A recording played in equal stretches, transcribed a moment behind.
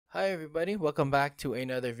Hi everybody, welcome back to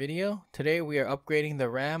another video. Today we are upgrading the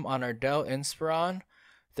RAM on our Dell Inspiron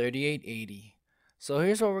 3880. So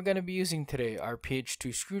here's what we're going to be using today, our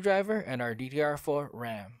PH2 screwdriver and our DDR4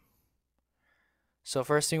 RAM. So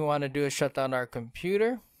first thing we want to do is shut down our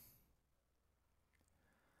computer.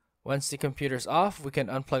 Once the computer's off, we can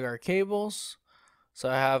unplug our cables. So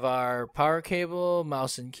I have our power cable,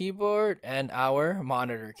 mouse and keyboard, and our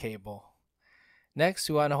monitor cable. Next,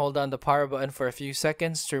 we want to hold down the power button for a few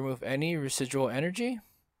seconds to remove any residual energy.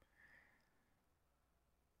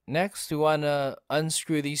 Next, we want to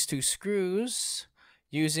unscrew these two screws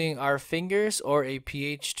using our fingers or a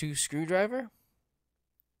PH2 screwdriver.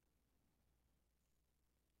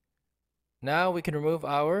 Now we can remove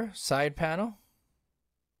our side panel.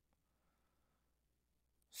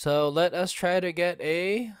 So let us try to get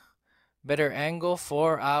a better angle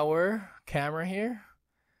for our camera here.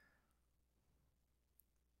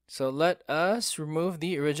 So let us remove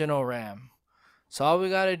the original RAM. So all we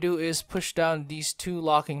gotta do is push down these two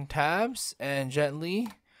locking tabs and gently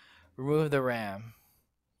remove the RAM.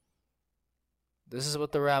 This is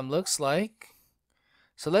what the RAM looks like.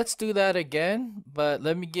 So let's do that again, but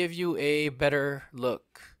let me give you a better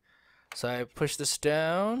look. So I push this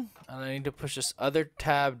down, and I need to push this other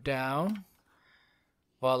tab down.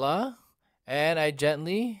 Voila. And I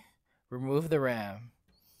gently remove the RAM.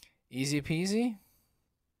 Easy peasy.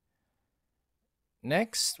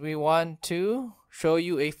 Next, we want to show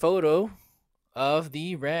you a photo of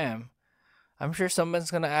the RAM. I'm sure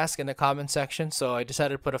someone's going to ask in the comment section, so I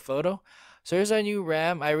decided to put a photo. So here's our new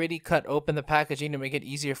RAM. I already cut open the packaging to make it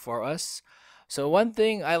easier for us. So one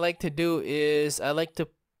thing I like to do is I like to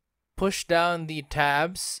push down the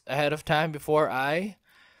tabs ahead of time before I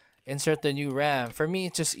insert the new RAM. For me,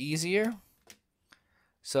 it's just easier.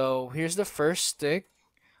 So here's the first stick.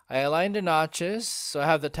 I align the notches so I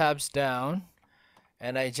have the tabs down.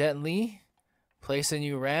 And I gently place a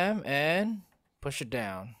new RAM and push it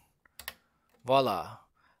down. Voila.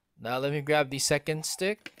 Now let me grab the second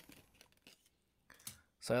stick.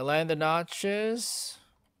 So I align the notches.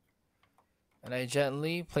 And I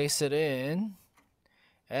gently place it in.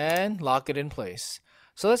 And lock it in place.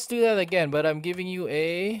 So let's do that again, but I'm giving you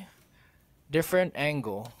a different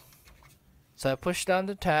angle. So I push down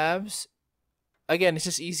the tabs. Again, it's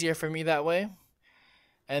just easier for me that way.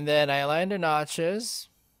 And then I align the notches.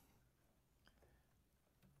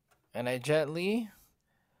 And I gently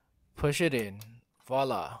push it in.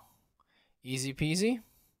 Voila. Easy peasy.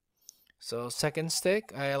 So second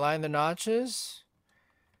stick, I align the notches.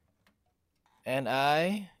 And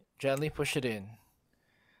I gently push it in.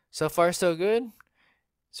 So far so good.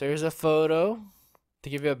 So here's a photo to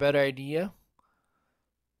give you a better idea.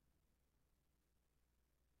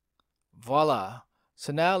 Voila.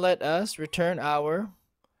 So now let us return our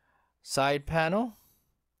side panel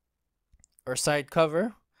or side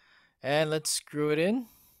cover, and let's screw it in.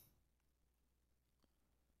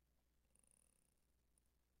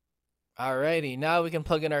 Alrighty, now we can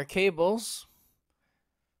plug in our cables.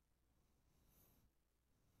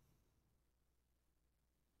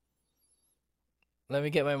 Let me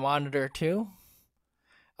get my monitor too.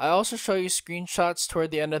 I also show you screenshots toward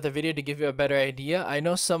the end of the video to give you a better idea. I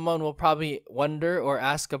know someone will probably wonder or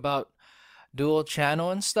ask about dual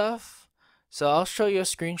channel and stuff, so I'll show you a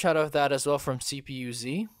screenshot of that as well from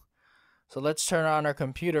CPU-Z. So let's turn on our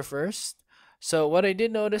computer first. So what I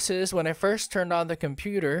did notice is when I first turned on the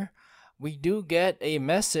computer, we do get a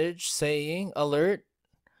message saying alert,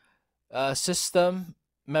 system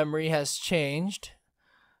memory has changed.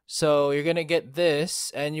 So you're gonna get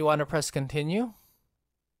this and you want to press continue.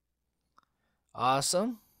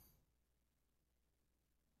 Awesome.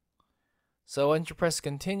 So once you press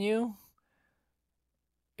continue,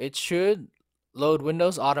 it should load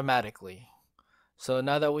Windows automatically. So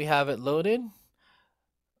now that we have it loaded,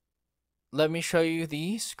 let me show you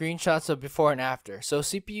the screenshots of before and after. So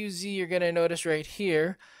CPU-Z, you're going to notice right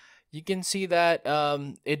here, you can see that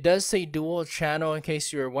it does say dual channel in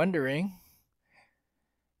case you were wondering.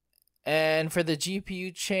 And for the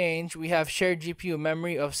GPU change, we have shared GPU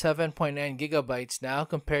memory of 7.9 gigabytes now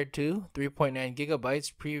compared to 3.9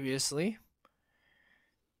 gigabytes previously.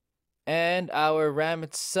 And our RAM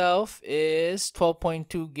itself is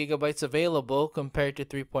 12.2 gigabytes available compared to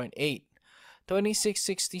 3.8.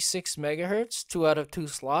 2666 megahertz, 2 out of 2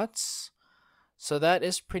 slots. So that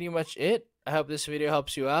is pretty much it. I hope this video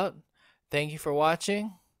helps you out. Thank you for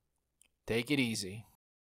watching. Take it easy.